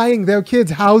 they're buying their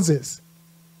kids' houses.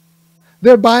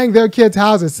 They're buying their kids'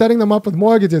 houses, setting them up with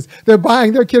mortgages. They're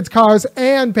buying their kids' cars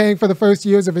and paying for the first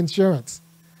years of insurance.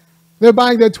 They're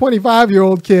buying their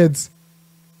 25-year-old kids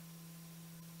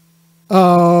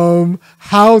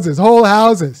houses, whole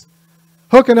houses,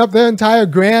 hooking up their entire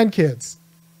grandkids.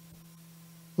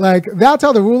 That's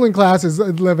how the ruling class is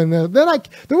living there. The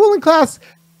ruling class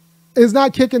is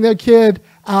not kicking their kid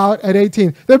out at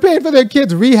 18. They're paying for their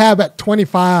kids' rehab at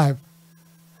 25.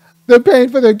 They're paying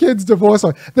for their kids' divorce.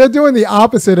 They're doing the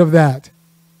opposite of that,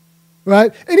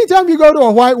 right? Anytime you go to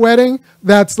a white wedding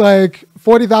that's like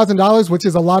 $40,000, which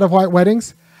is a lot of white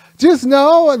weddings, just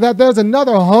know that there's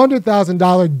another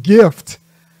 $100,000 gift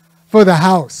for the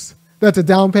house. That's a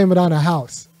down payment on a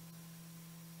house.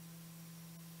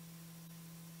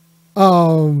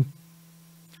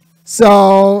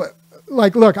 So,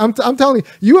 like, look, I'm telling you,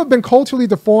 you have been culturally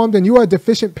deformed and you are a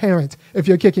deficient parent if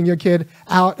you're kicking your kid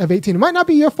out of 18. It might not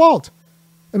be your fault.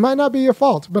 It might not be your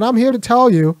fault, but I'm here to tell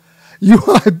you,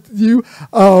 you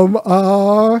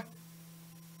are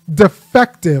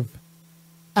defective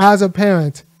as a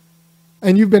parent,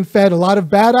 and you've been fed a lot of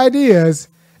bad ideas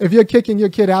if you're kicking your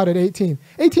kid out at 18.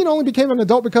 18 only became an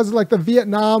adult because of like the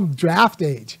Vietnam draft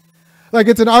age. Like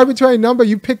it's an arbitrary number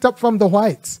you picked up from the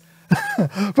whites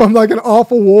from like an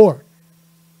awful war.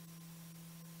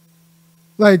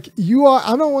 Like you are,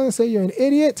 I don't want to say you're an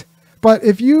idiot, but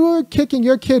if you're kicking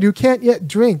your kid who can't yet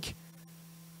drink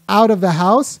out of the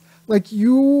house, like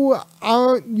you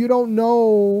don't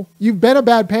know, you've been a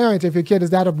bad parent if your kid is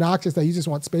that obnoxious that you just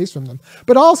want space from them.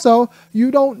 But also, you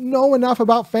don't know enough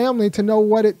about family to know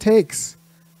what it takes.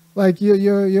 Like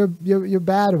you're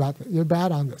bad about it. You're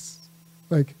bad on this.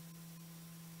 Like,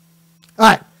 all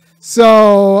right.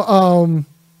 So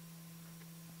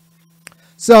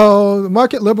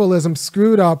market liberalism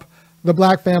screwed up the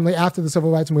black family after the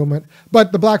civil rights movement,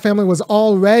 but the black family was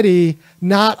already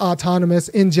not autonomous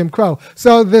in Jim Crow.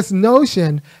 So this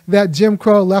notion that Jim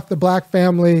Crow left the black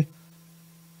family,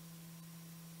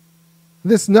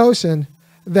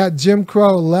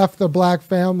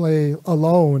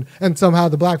 alone and somehow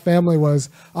the black family was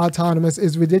autonomous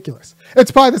is ridiculous.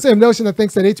 It's probably the same notion that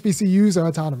thinks that HBCUs are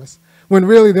autonomous, when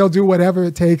really they'll do whatever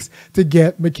it takes to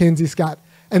get Mackenzie Scott.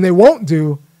 And they won't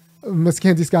do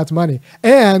Mackenzie Scott's money.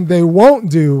 And they won't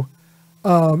do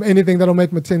anything that'll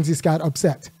make Mackenzie Scott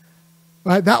upset.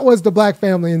 Right? That was the black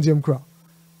family in Jim Crow.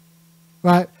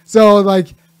 Right? So,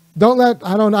 like,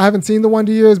 I haven't seen the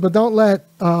Wonder Years, but don't let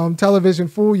television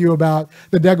fool you about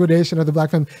the degradation of the black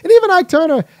family. And even Ike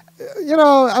Turner,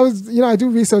 I do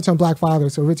research on black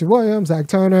fathers. So Richard Williams, Ike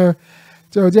Turner,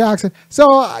 Joe Jackson. So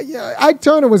Ike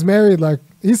Turner was married, like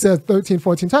he said, 13,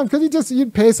 14 times because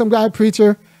you'd pay some guy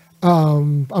preacher.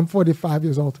 I'm 45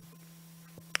 years old.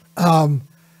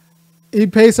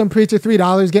 He'd pay some preacher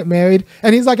 $3, get married.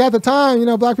 And he's like, at the time,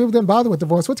 black people didn't bother with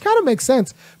divorce, which kind of makes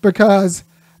sense because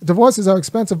divorces are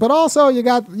expensive. But also you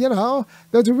got,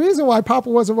 there's a reason why Papa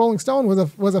Was a Rolling Stone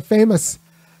was a famous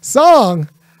song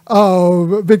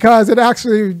because it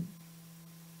actually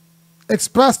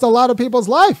expressed a lot of people's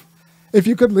life. If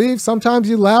you could leave, sometimes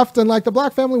you left. And like the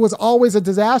black family was always a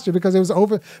disaster because it was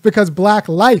because black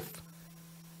life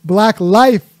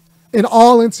in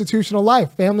all institutional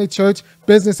life, family, church,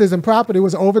 businesses, and property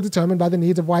was overdetermined by the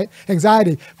needs of white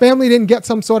anxiety. Family didn't get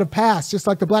some sort of pass, just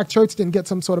like the black church didn't get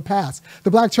some sort of pass.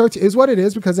 The black church is what it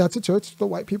is because that's a church the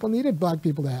white people needed black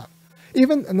people to have.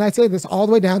 Even, and I say this all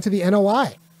the way down to the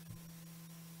NOI.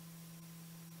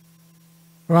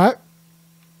 Right?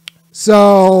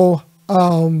 So,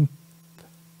 the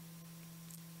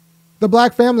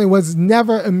black family was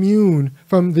never immune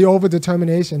from the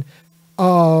overdetermination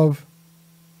of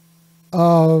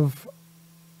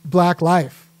black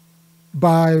life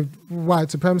by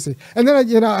white supremacy. And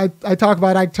then, I talk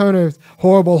about Ike Turner's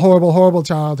horrible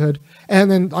childhood. And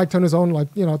then Ike Turner's own,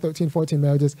 13, 14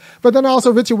 marriages. But then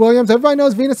also Richard Williams. Everybody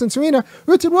knows Venus and Serena.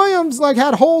 Richard Williams,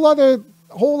 had whole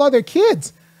other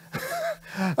kids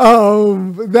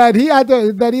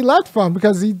that he left from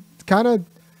because he kind of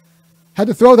had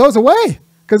to throw those away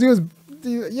because he was,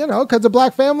 because the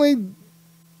black family,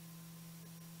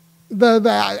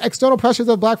 the external pressures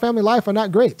of black family life are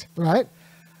not great, right?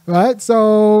 Right.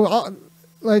 So,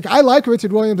 I like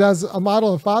Richard Williams as a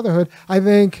model of fatherhood. I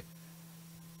think,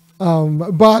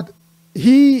 but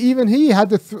he had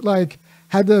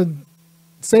to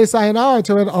say sayonara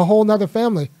to a whole nother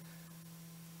family.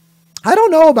 I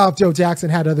don't know about Joe Jackson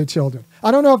had other children.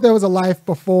 I don't know if there was a life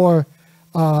before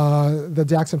the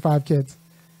Jackson 5 kids.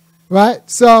 Right?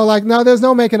 So no, there's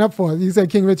no making up for it. You say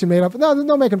King Richard made up. No, there's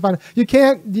no making fun. You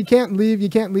can't leave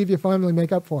your family and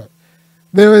make up for it.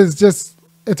 There is just,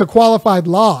 it's a qualified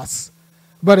loss,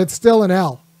 but it's still an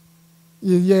L.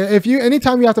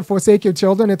 Anytime you have to forsake your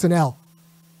children, it's an L.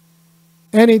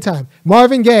 Anytime.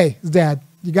 Marvin Gaye's dad,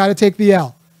 you got to take the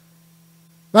L.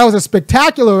 That was a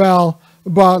spectacular L,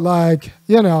 but I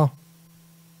don't know.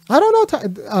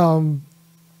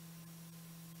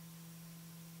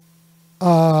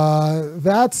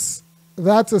 That's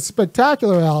a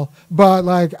spectacular L, but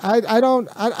I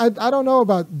don't know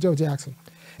about Joe Jackson.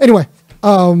 Anyway,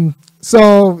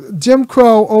 So Jim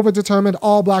Crow overdetermined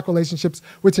all black relationships,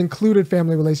 which included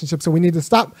family relationships. So we need to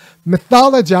stop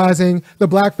mythologizing the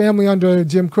black family under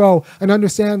Jim Crow and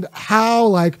understand how,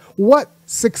 like, what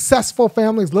successful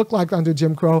families look like under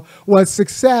Jim Crow was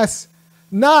success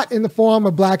not in the form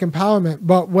of black empowerment,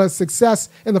 but was success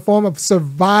in the form of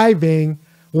surviving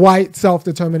white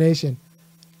self-determination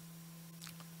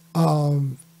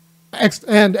and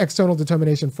external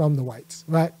determination from the whites,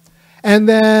 right? And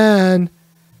then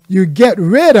you get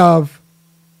rid of,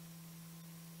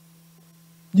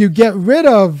 you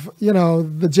know,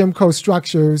 the Jim Crow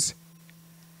structures,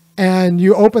 and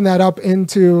you open that up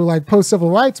into like post-civil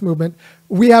rights movement.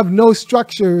 We have no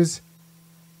structures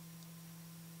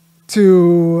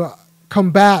to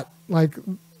combat like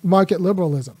market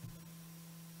liberalism,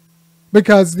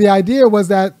 because the idea was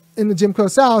that in the Jim Crow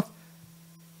South,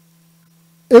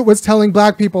 it was telling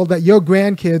black people that your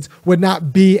grandkids would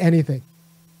not be anything.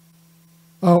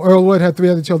 Oh, Earl Wood had 3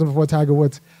 other children before Tiger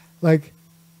Woods. Like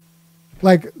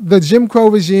the Jim Crow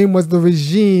regime was the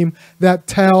regime that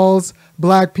tells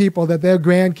black people that their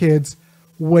grandkids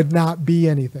would not be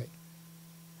anything.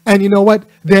 And you know what?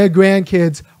 Their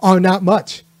grandkids are not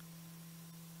much.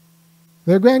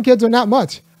 Their grandkids are not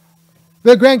much.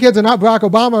 Their grandkids are not Barack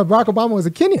Obama. Barack Obama was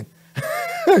a Kenyan.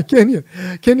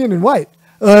 Kenyan and white.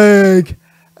 Like,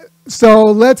 so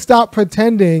let's stop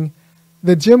pretending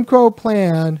the Jim Crow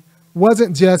plan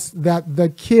wasn't just that the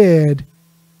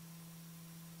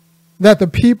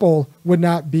people would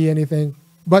not be anything,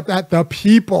 but that the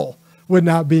people would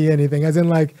not be anything, as in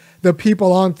like the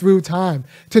people on through time.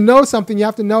 To know something, you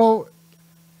have to know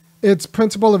its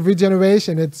principle of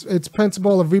regeneration, its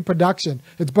principle of reproduction,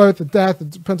 its birth and death,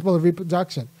 its principle of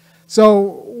reproduction.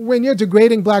 So when you're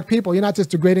degrading black people, you're not just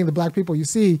degrading the black people you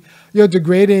see, you're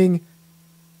degrading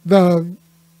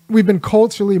we've been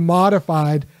culturally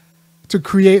modified to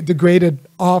create degraded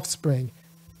offspring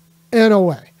in a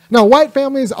way. Now, white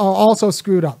families are also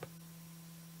screwed up.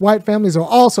 White families are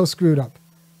also screwed up,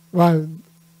 right?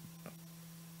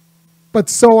 But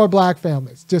so are black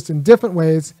families, just in different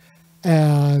ways.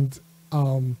 And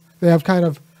they have kind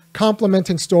of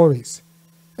complementing stories.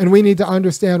 And we need to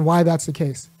understand why that's the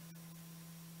case.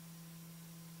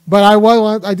 But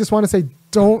I just want to say,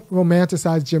 don't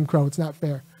romanticize Jim Crow. It's not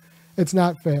fair. It's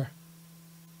not fair.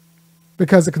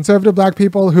 Because the conservative black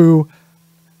people who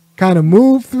kind of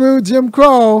moved through Jim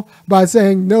Crow by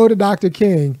saying no to Dr.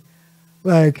 King,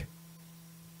 like,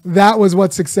 that was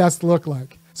what success looked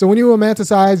like. So when you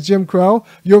romanticize Jim Crow,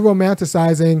 you're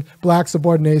romanticizing black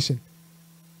subordination.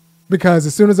 Because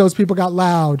as soon as those people got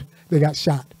loud, they got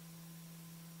shot.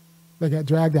 They got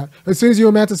dragged out. As soon as you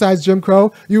romanticize Jim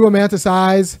Crow, you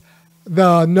romanticize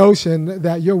the notion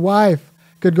that your wife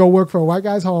could go work for a white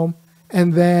guy's home,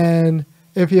 and then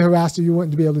if he harassed you, you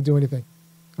wouldn't be able to do anything.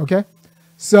 Okay?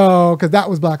 So, because that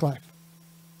was black life.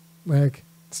 Like,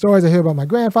 stories I hear about my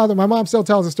grandfather. My mom still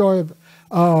tells a story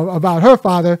about her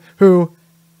father who,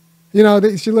 you know,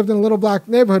 she lived in a little black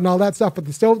neighborhood and all that stuff, but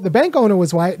the bank owner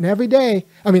was white, and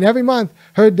every month,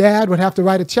 her dad would have to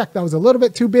write a check that was a little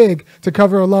bit too big to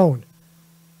cover a loan.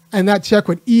 And that check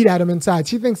would eat at him inside.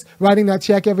 She thinks writing that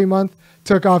check every month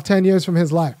took off 10 years from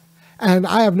his life. And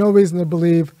I have no reason to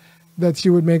believe that she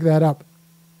would make that up.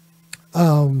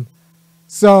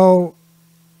 So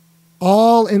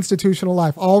all institutional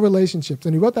life, all relationships,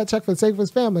 and he wrote that check for the sake of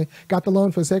his family, got the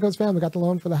loan for the sake of his family, got the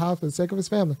loan for the house for the sake of his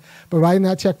family. But writing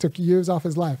that check took years off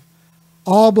his life.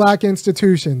 All black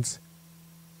institutions,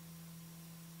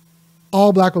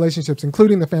 all black relationships,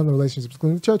 including the family relationships,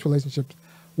 including the church relationships,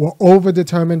 were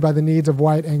overdetermined by the needs of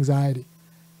white anxiety.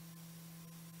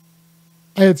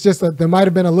 It's just that there might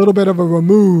have been a little bit of a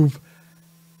remove,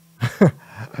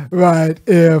 right,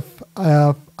 if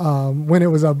when it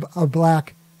was a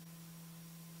black,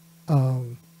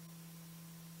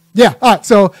 yeah, all right,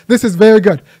 so this is very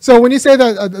good. So when you say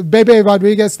that, Bebe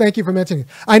Rodriguez, thank you for mentioning it.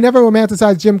 I never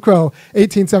romanticized Jim Crow,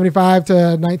 1875 to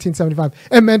 1975.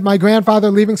 It meant my grandfather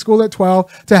leaving school at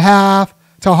 12 to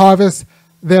harvest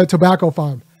their tobacco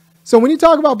farm. So when you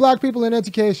talk about black people in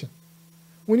education,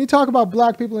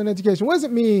 what does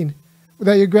it mean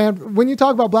that when you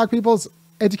talk about black people's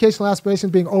educational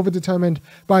aspirations being overdetermined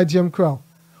by Jim Crow?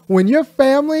 When your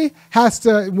family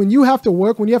when you have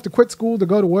to quit school to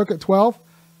go to work at 12,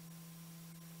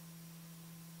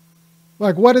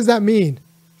 like, what does that mean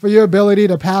for your ability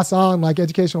to pass on like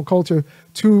educational culture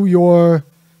to your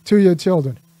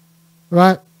children,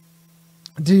 right?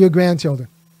 To your grandchildren,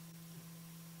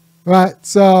 right?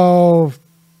 So,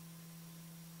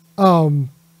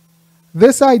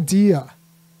 this idea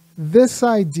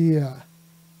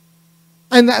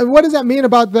And what does that mean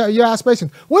about your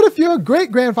aspirations? What if your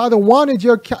great-grandfather wanted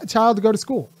your child to go to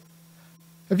school?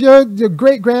 If your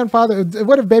great-grandfather,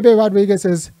 what if Bebe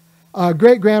Rodriguez's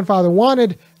great-grandfather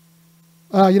wanted,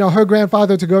 her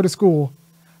grandfather to go to school,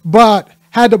 but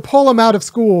had to pull him out of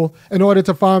school in order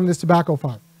to farm this tobacco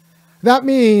farm? That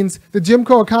means the Jim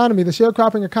Crow economy, the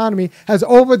sharecropping economy, has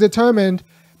overdetermined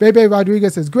Bebe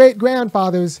Rodriguez's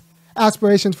great-grandfather's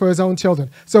aspirations for his own children.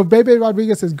 So Bebe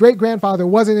Rodriguez's great-grandfather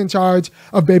wasn't in charge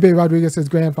of Bebe Rodriguez's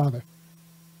grandfather.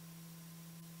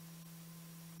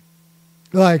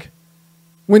 Like,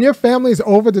 when your family is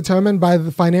overdetermined by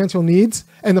the financial needs,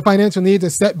 and the financial needs are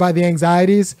set by the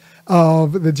anxieties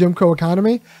of the Jim Crow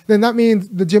economy, then that means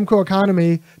the Jim Crow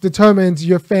economy determines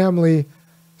your family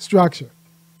structure.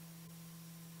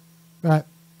 Right?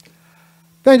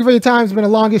 Thank you for your time. It's been the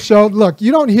longest show. Look,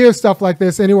 you don't hear stuff like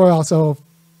this anywhere else, so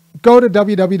go to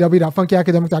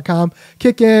www.funkyacademic.com,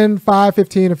 kick in $5,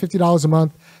 $15, or $50 a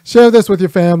month. Share this with your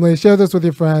family. Share this with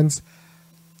your friends.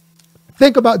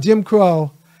 Think about Jim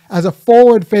Crow as a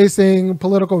forward-facing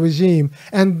political regime,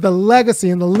 and the legacy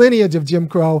and the lineage of Jim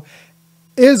Crow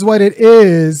is what it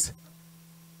is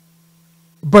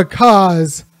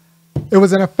because it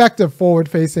was an effective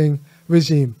forward-facing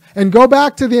regime. And go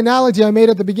back to the analogy I made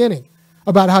at the beginning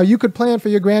about how you could plan for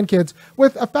your grandkids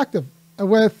with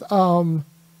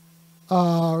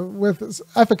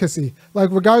efficacy, like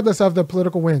regardless of the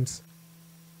political winds.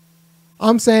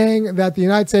 I'm saying that the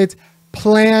United States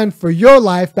planned for your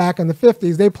life back in the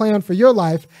 50s. They planned for your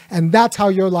life, and that's how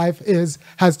your life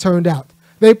has turned out.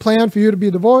 They planned for you to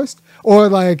be divorced, or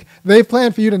like they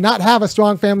planned for you to not have a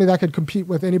strong family that could compete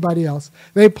with anybody else.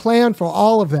 They planned for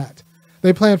all of that.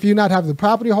 They planned for you not to have the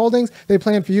property holdings. They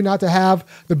planned for you not to have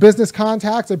the business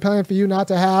contacts. They planned for you not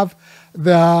to have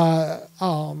the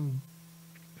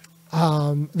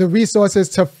resources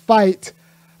to fight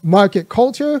market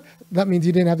culture. That means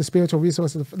you didn't have the spiritual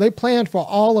resources. They planned for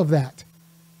all of that.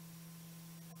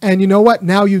 And you know what?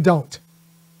 Now you don't.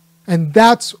 And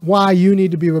that's why you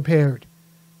need to be repaired.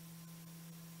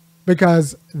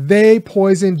 Because they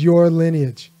poisoned your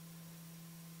lineage.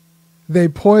 They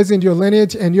poisoned your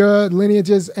lineage and your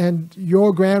lineages and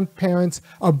your grandparents'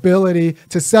 ability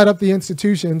to set up the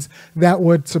institutions that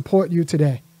would support you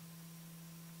today.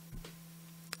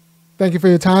 Thank you for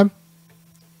your time.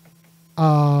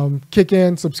 Kick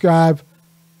in, subscribe,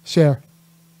 share.